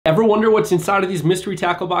Ever wonder what's inside of these mystery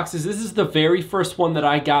tackle boxes? This is the very first one that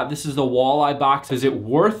I got. This is the walleye box. Is it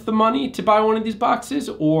worth the money to buy one of these boxes,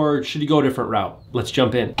 or should you go a different route? Let's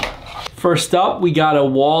jump in. First up, we got a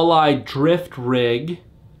walleye drift rig.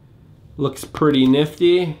 Looks pretty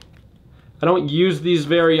nifty. I don't use these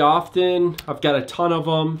very often. I've got a ton of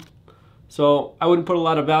them. So I wouldn't put a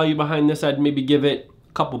lot of value behind this. I'd maybe give it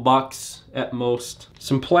a couple bucks at most.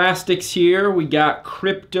 Some plastics here. We got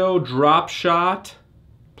Crypto Drop Shot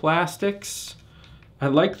plastics. I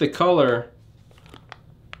like the color.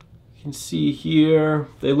 You can see here,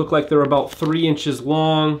 they look like they're about 3 inches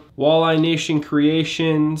long. Walleye Nation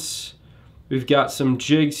Creations. We've got some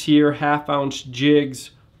jigs here, 1/2 ounce jigs,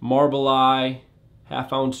 Marble Eye,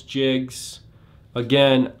 1/2 ounce jigs.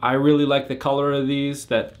 Again, I really like the color of these,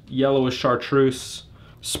 that yellowish chartreuse.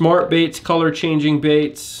 Smart Baits, color changing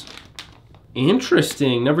baits.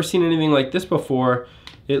 Interesting, never seen anything like this before.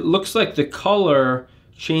 It looks like the color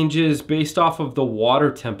changes based off of the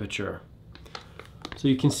water temperature. So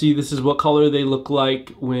you can see this is what color they look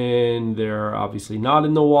like when they're obviously not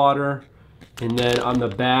in the water. And then on the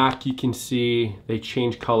back, you can see they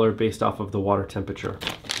change color based off of the water temperature.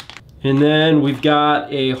 And then we've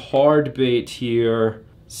got a hard bait here,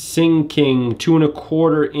 Sing King, 2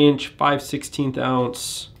 1/4 inch, 5/16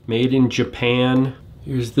 ounce, made in Japan.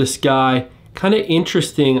 Here's this guy, kind of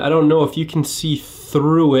interesting. I don't know if you can see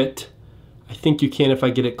through it. I think you can if I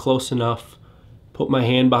get it close enough. Put my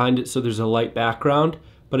hand behind it so there's a light background,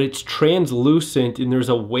 but it's translucent and there's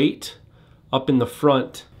a weight up in the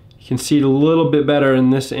front. You can see it a little bit better in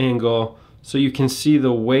this angle. So you can see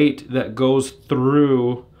the weight that goes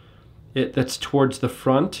through it that's towards the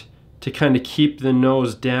front to kind of keep the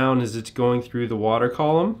nose down as it's going through the water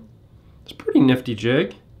column. It's a pretty nifty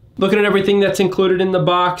jig. Looking at everything that's included in the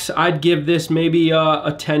box, I'd give this maybe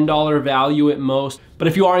a $10 value at most. But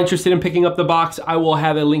if you are interested in picking up the box, I will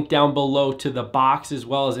have a link down below to the box as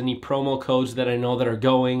well as any promo codes that I know that are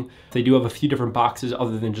going. They do have a few different boxes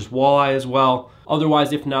other than just walleye as well.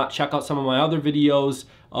 Otherwise, if not, check out some of my other videos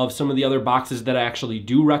of some of the other boxes that I actually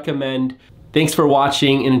do recommend. Thanks for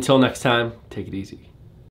watching, and until next time, take it easy.